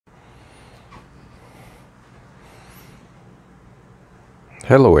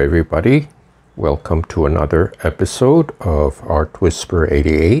Hello everybody, welcome to another episode of Art Whisper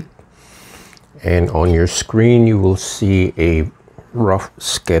 88, and on your screen you will see a rough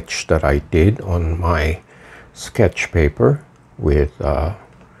sketch that I did on my sketch paper with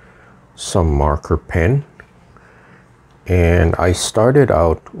some marker pen. And I started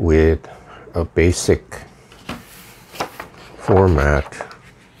out with a basic format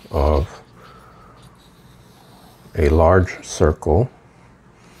of a large circle,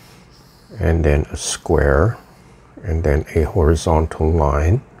 and then a square, and then a horizontal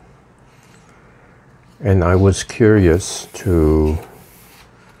line. And I was curious to,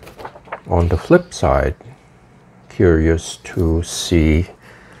 on the flip side, curious to see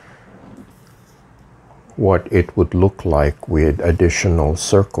what it would look like with additional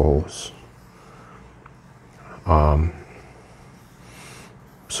circles.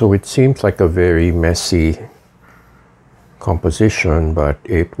 So it seems like a very messy composition, but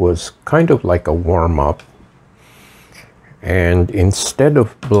it was kind of like a warm-up. And instead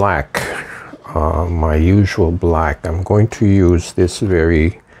of black, my usual black, I'm going to use this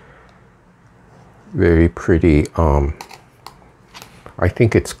very pretty, I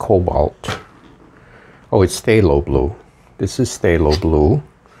think it's cobalt. Oh, it's phthalo blue. This is phthalo blue,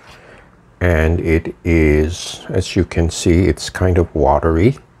 and it is, as you can see, it's kind of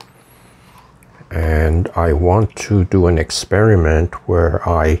watery. And I want to do an experiment where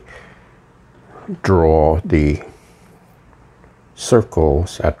I draw the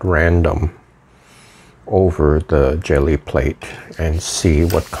circles at random over the jelly plate and see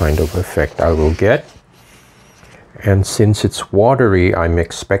what kind of effect I will get. And since it's watery, I'm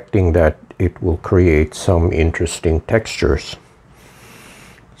expecting that it will create some interesting textures.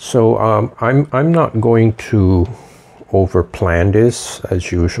 So I'm not going to overplan this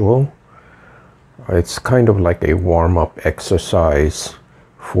as usual. It's kind of like a warm-up exercise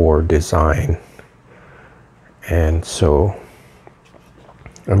for design. And so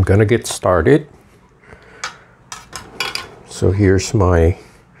I'm gonna get started. So here's my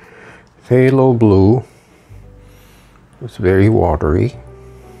phthalo blue. It's very watery.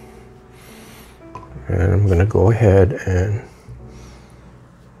 And I'm gonna go ahead and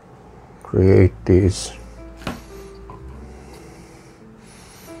create these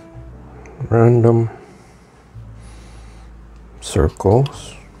random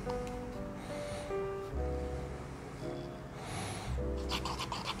circles.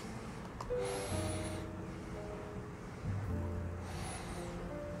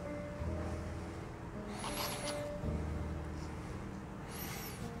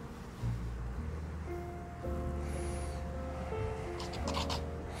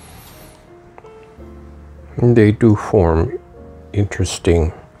 And they do form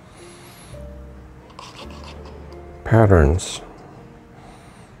interesting patterns.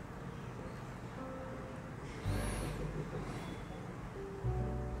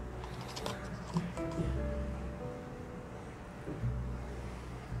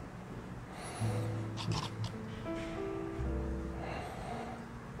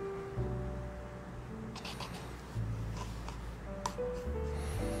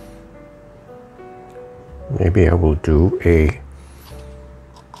 Maybe I will do a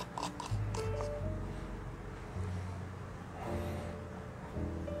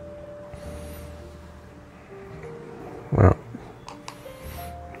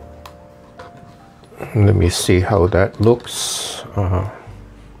let me see how that looks.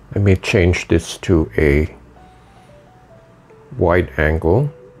 Let me change this to a wide angle.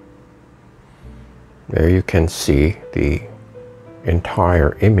 There you can see the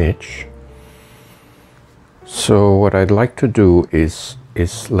entire image. So what I'd like to do is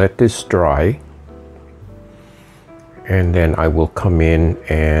let this dry, and then I will come in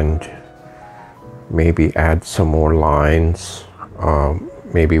and maybe add some more lines,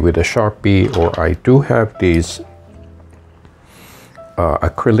 maybe with a Sharpie, or I do have these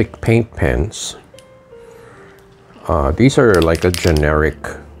acrylic paint pens. These are like a generic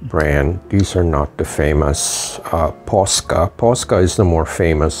brand. These are not the famous Posca. Posca is the more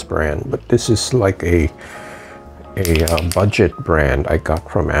famous brand, but this is like a budget brand I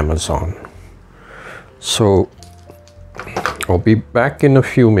got from Amazon. So I'll be back in a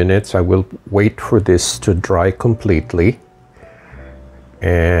few minutes. I will wait for this to dry completely,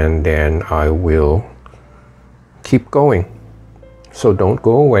 and then I will keep going. So don't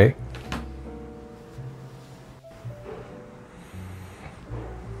go away.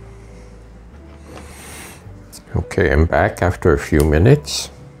 Okay, I'm back after a few minutes.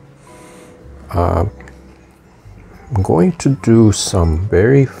 I'm going to do some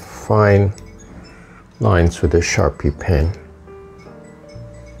very fine lines with a Sharpie pen.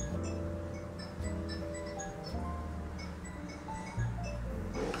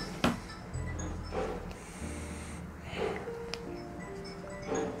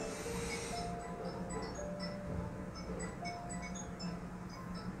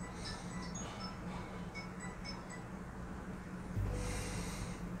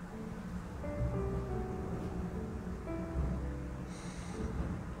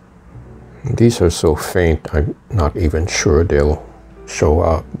 These are so faint, I'm not even sure they'll show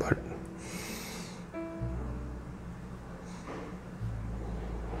up, but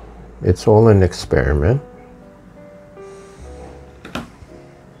it's all an experiment.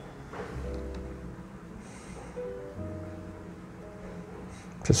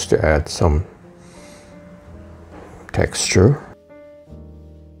 Just to add some texture.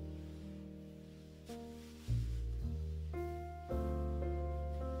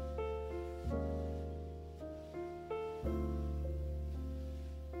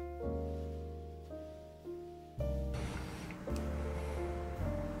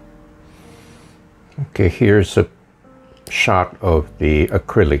 Okay, here's a shot of the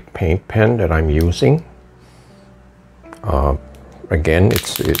acrylic paint pen that I'm using. Again,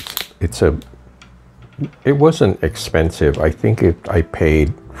 it wasn't expensive. I think I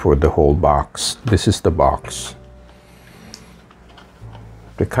paid for the whole box. This is the box.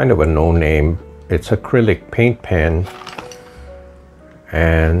 The kind of a no-name. It's acrylic paint pen,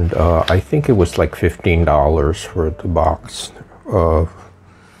 and I think it was like $15 for the box.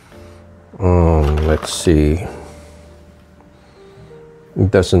 Let's see.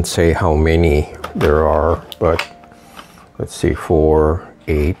 It doesn't say how many there are, but let's see, 4,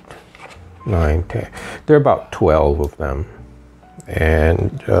 8, 9, 10. There are about 12 of them,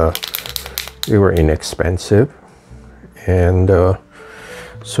 and they were inexpensive. And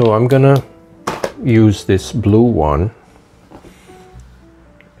so I'm gonna use this blue one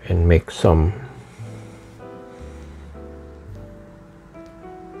and make some.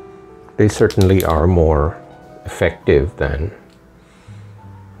 They certainly are more effective than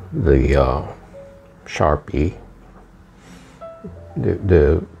the Sharpie.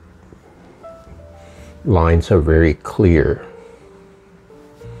 The lines are very clear.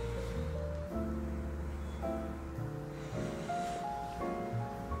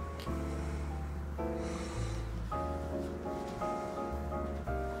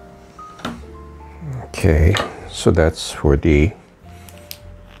 Okay, so that's for the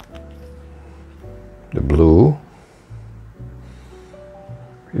blue.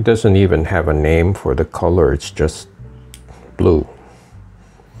 It doesn't even have a name for the color, it's just blue.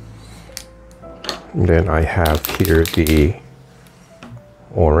 And then I have here the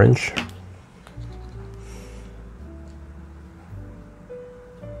orange.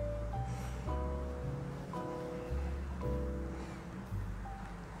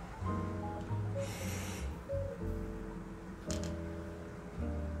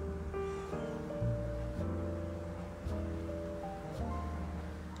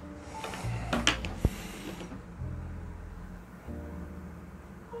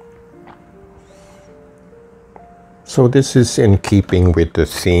 So this is in keeping with the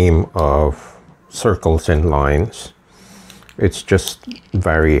theme of circles and lines. It's just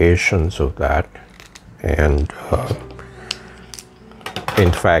variations of that. And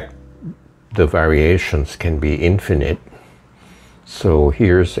in fact, the variations can be infinite. So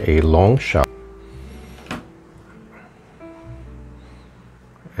here's a long shot.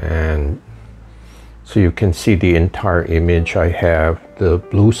 And so you can see the entire image. I have the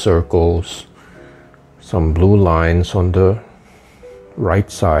blue circles, some blue lines on the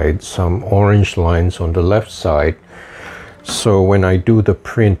right side, some orange lines on the left side. So when I do the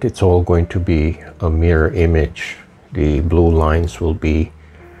print, it's all going to be a mirror image. The blue lines will be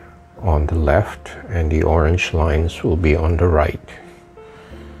on the left and the orange lines will be on the right.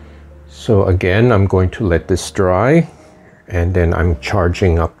 So again, I'm going to let this dry, and then I'm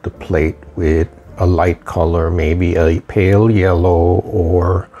charging up the plate with a light color, maybe a pale yellow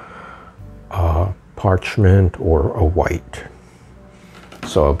or parchment or a white.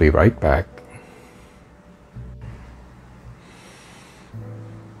 So I'll be right back.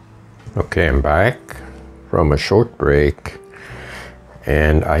 Okay, I'm back from a short break,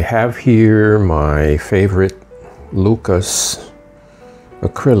 and I have here my favorite Lukas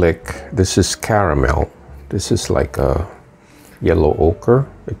acrylic. This is caramel. This is like a yellow ochre.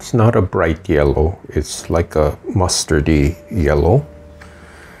 It's not a bright yellow, it's like a mustardy yellow.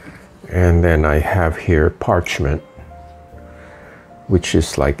 And then I have here parchment, which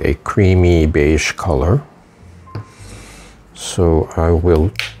is like a creamy beige color. So I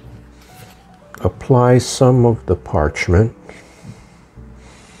will apply some of the parchment.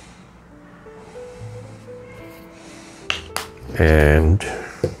 And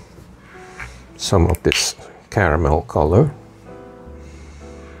some of this caramel color.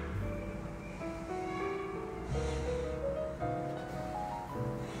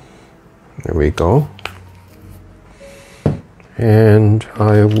 There we go. And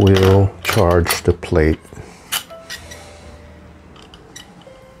I will charge the plate.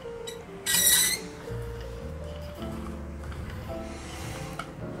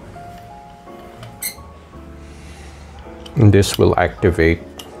 And this will activate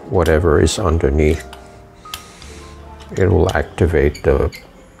whatever is underneath. It will activate the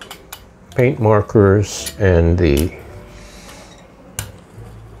paint markers and the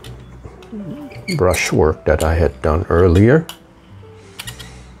brushwork that I had done earlier.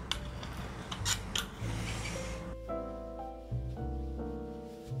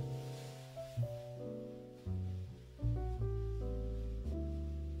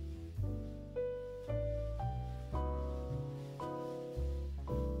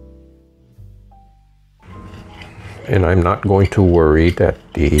 And I'm not going to worry that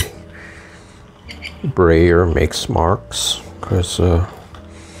the brayer makes marks, because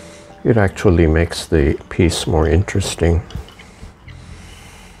it actually makes the piece more interesting.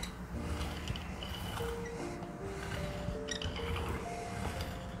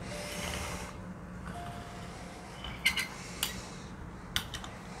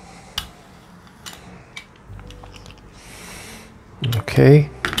 Okay.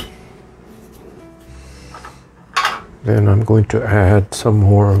 Then I'm going to add some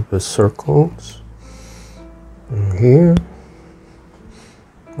more of the circles. And here.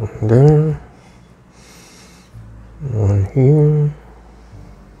 And there. One here.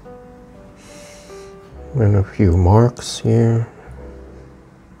 And a few marks here.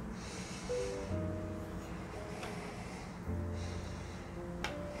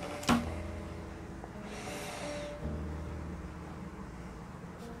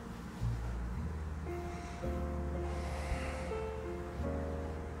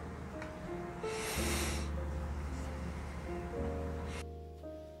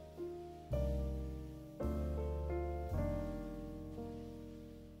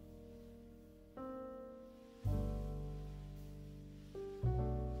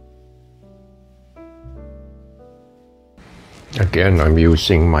 Again, I'm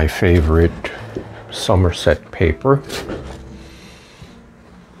using my favorite Somerset paper.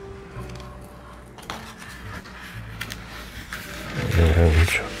 And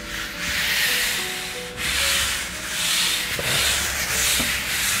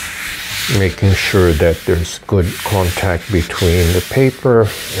making sure that there's good contact between the paper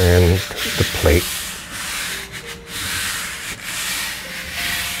and the plate.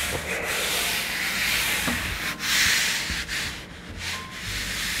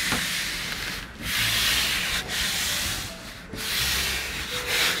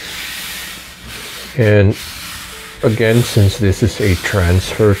 And again, since this is a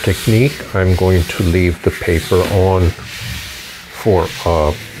transfer technique, I'm going to leave the paper on for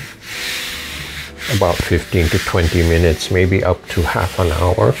about 15 to 20 minutes, maybe up to half an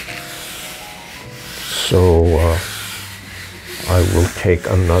hour. So I will take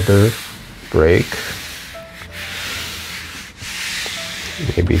another break,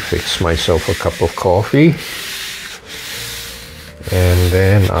 maybe fix myself a cup of coffee, and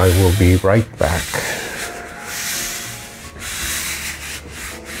then I will be right back.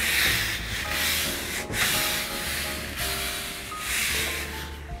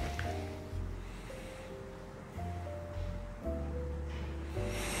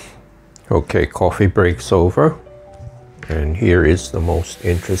 Okay, coffee break's over, and here is the most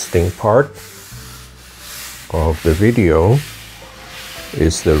interesting part of the video,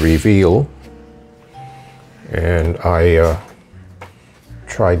 is the reveal. And I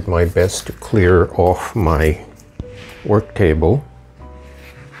tried my best to clear off my work table.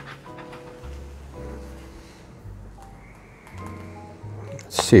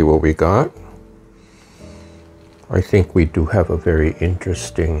 Let's see what we got. I think we do have a very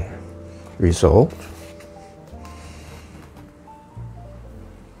interesting result.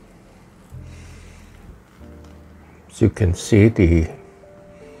 As you can see, the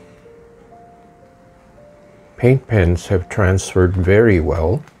paint pens have transferred very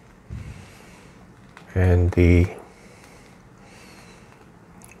well, and the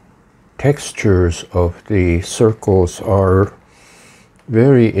textures of the circles are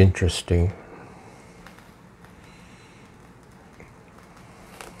very interesting.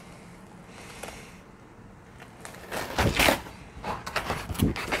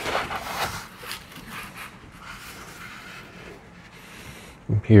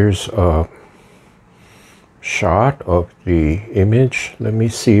 Here's a shot of the image. Let me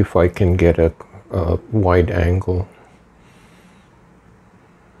see if I can get a wide angle.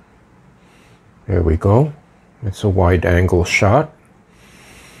 There we go. It's a wide angle shot.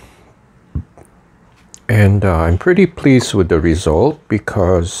 And I'm pretty pleased with the result,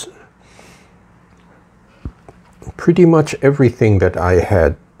 because pretty much everything that I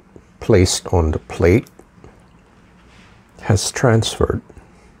had placed on the plate has transferred.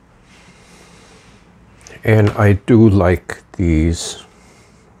 And I do like these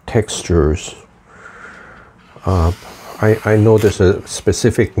textures. I know there's a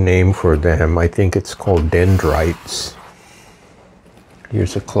specific name for them. I think it's called dendrites.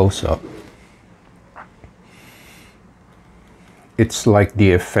 Here's a close-up. It's like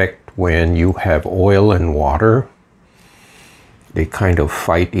the effect when you have oil and water. They kind of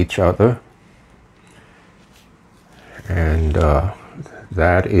fight each other. And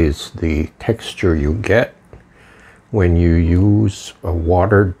that is the texture you get when you use a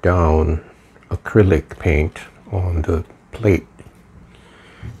watered down acrylic paint on the plate.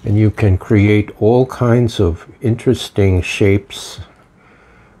 And you can create all kinds of interesting shapes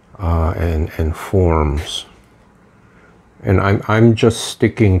and forms. And I'm just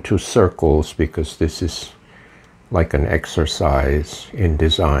sticking to circles because this is like an exercise in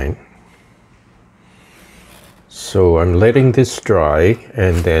design. So I'm letting this dry,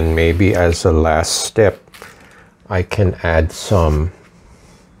 and then maybe as a last step I can add some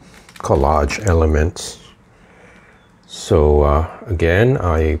collage elements. So again,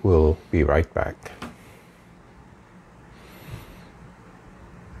 I will be right back.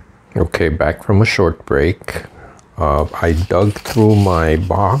 Okay, back from a short break. I dug through my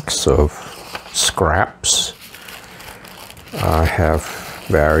box of scraps. I have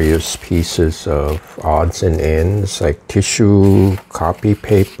various pieces of odds and ends like tissue, copy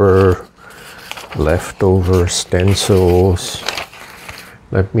paper, leftover stencils.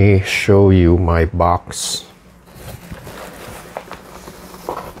 Let me show you my box.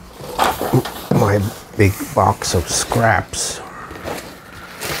 My big box of scraps.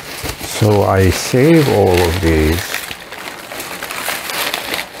 So I save all of these,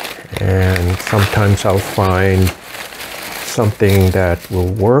 and sometimes I'll find something that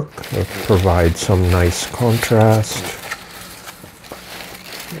will work, that provides some nice contrast.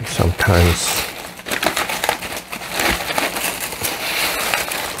 Sometimes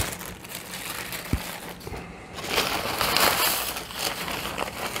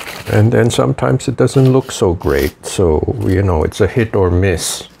and then sometimes it doesn't look so great, so you know, it's a hit or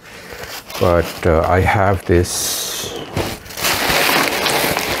miss. But I have this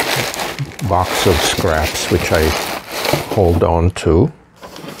box of scraps which I hold on to.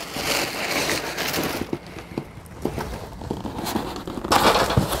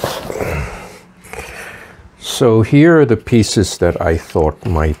 So here are the pieces that I thought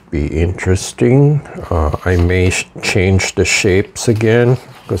might be interesting. I may change the shapes again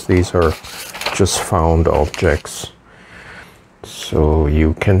because these are just found objects. So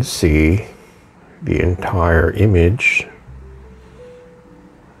you can see the entire image.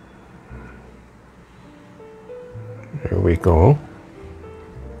 There we go.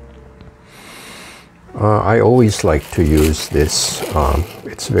 I always like to use this.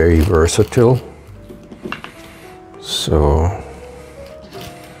 It's very versatile. So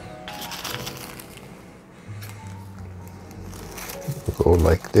go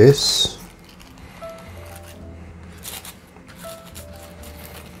like this.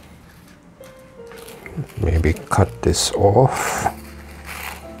 Maybe cut this off.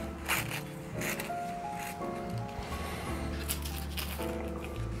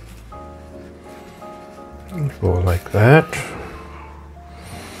 Go like that.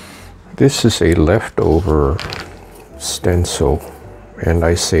 This is a leftover stencil, and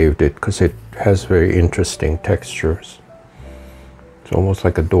I saved it because it has very interesting textures. It's almost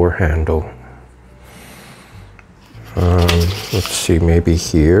like a door handle. Let's see, maybe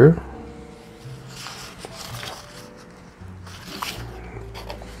here.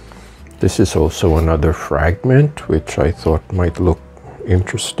 This is also another fragment which I thought might look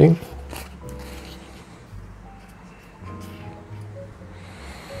interesting.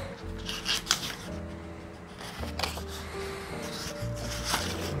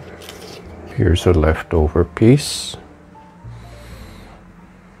 Here's a leftover piece.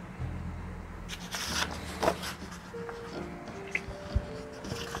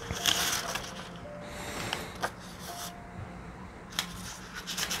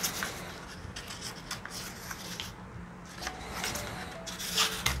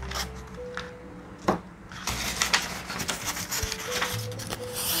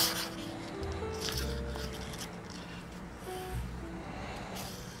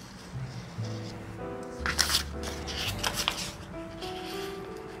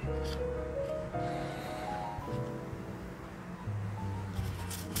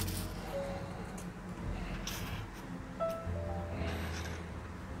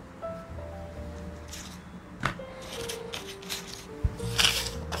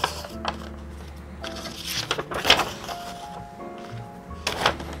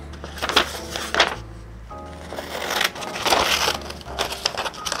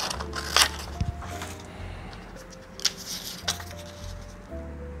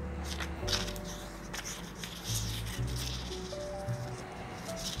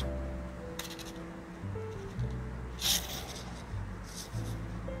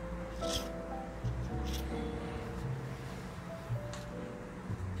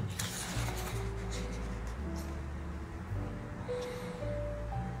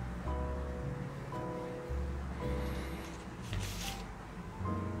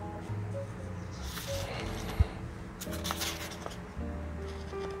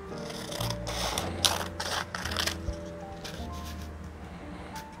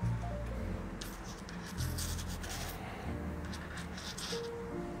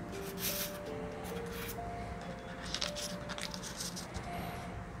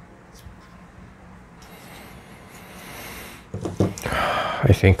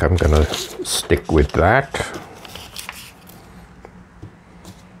 I think I'm gonna stick with that.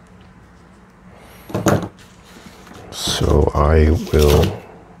 So I will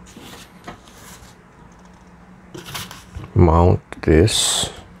mount this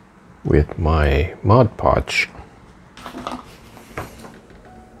with my Mod Podge.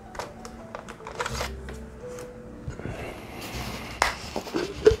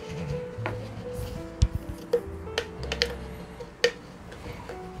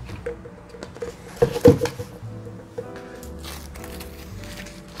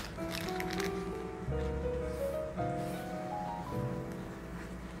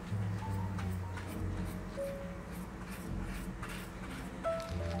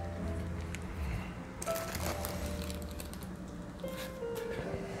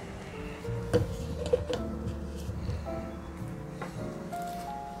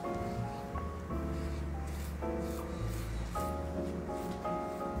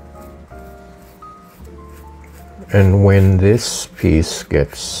 And when this piece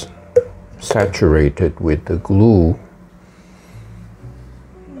gets saturated with the glue,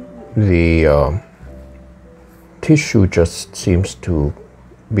 the tissue just seems to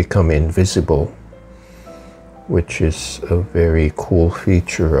become invisible, which is a very cool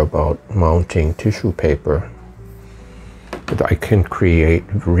feature about mounting tissue paper. But I can create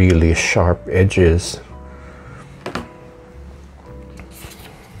really sharp edges.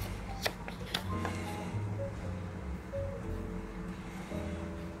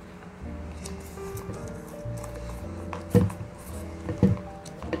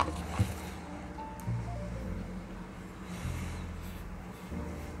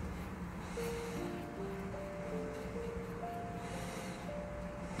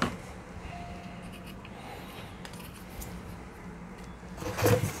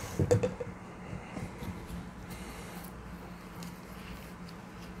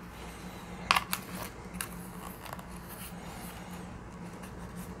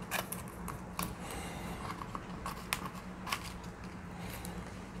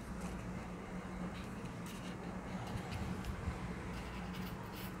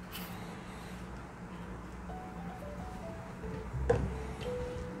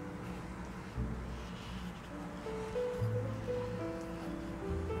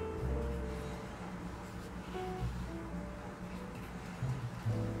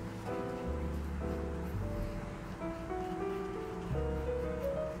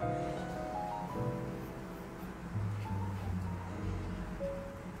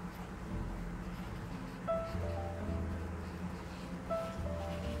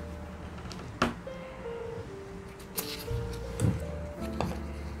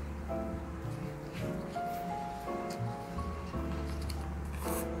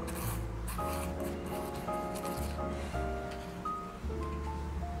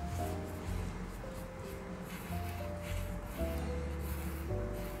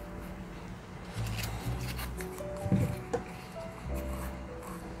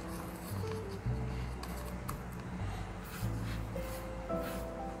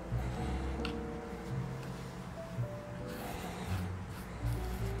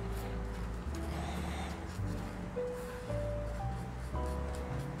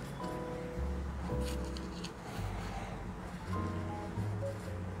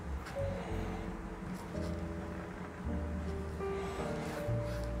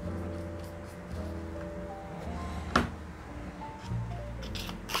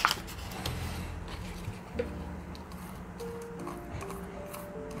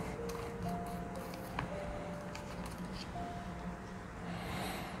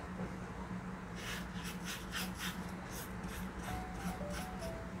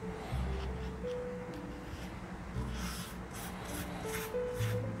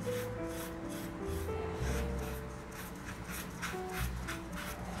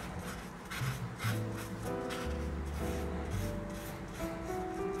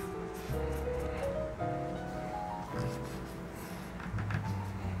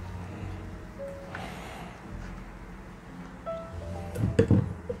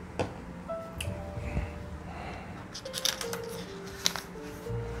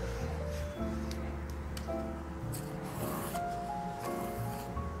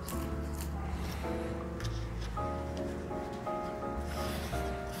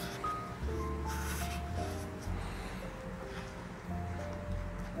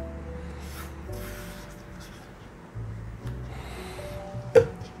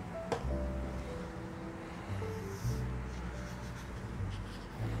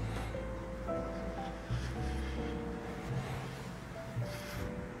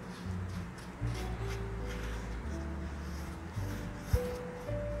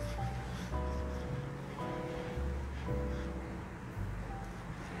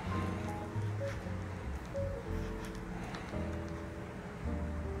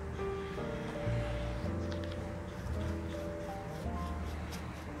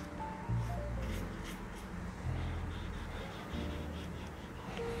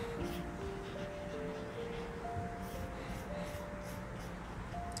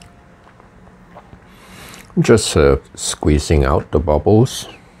 Just squeezing out the bubbles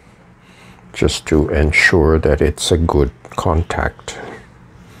just to ensure that it's a good contact.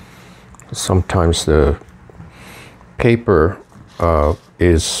 Sometimes the paper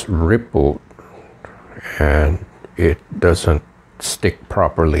is rippled and it doesn't stick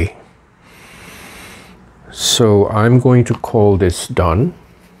properly. So I'm going to call this done.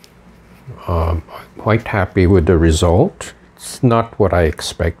 I'm quite happy with the result. It's not what I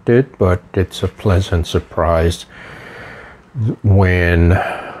expected, but it's a pleasant surprise when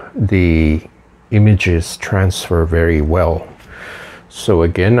the images transfer very well. So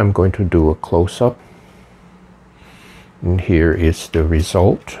again, I'm going to do a close-up. And here is the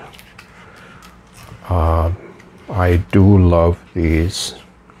result. I do love these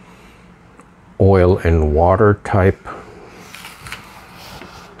oil and water type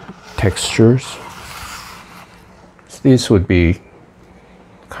textures. These would be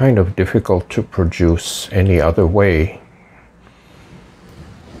kind of difficult to produce any other way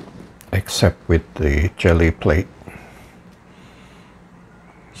except with the gelli plate.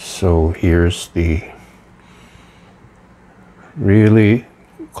 So here's the really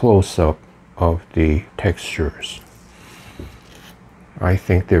close-up of the textures. I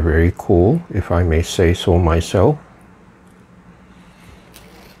think they're very cool, if I may say so myself.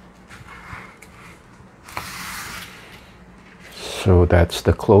 So that's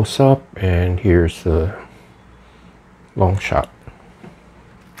the close-up, and here's the long shot.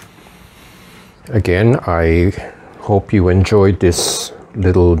 Again, I hope you enjoyed this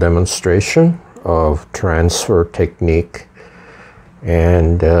little demonstration of transfer technique,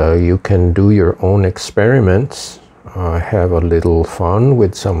 and you can do your own experiments. Have a little fun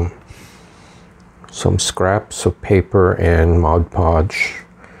with some scraps of paper and Mod Podge,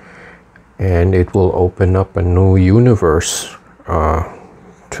 and it will open up a new universe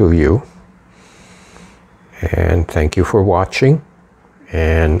to you. And thank you for watching,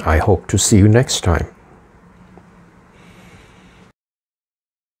 and I hope to see you next time.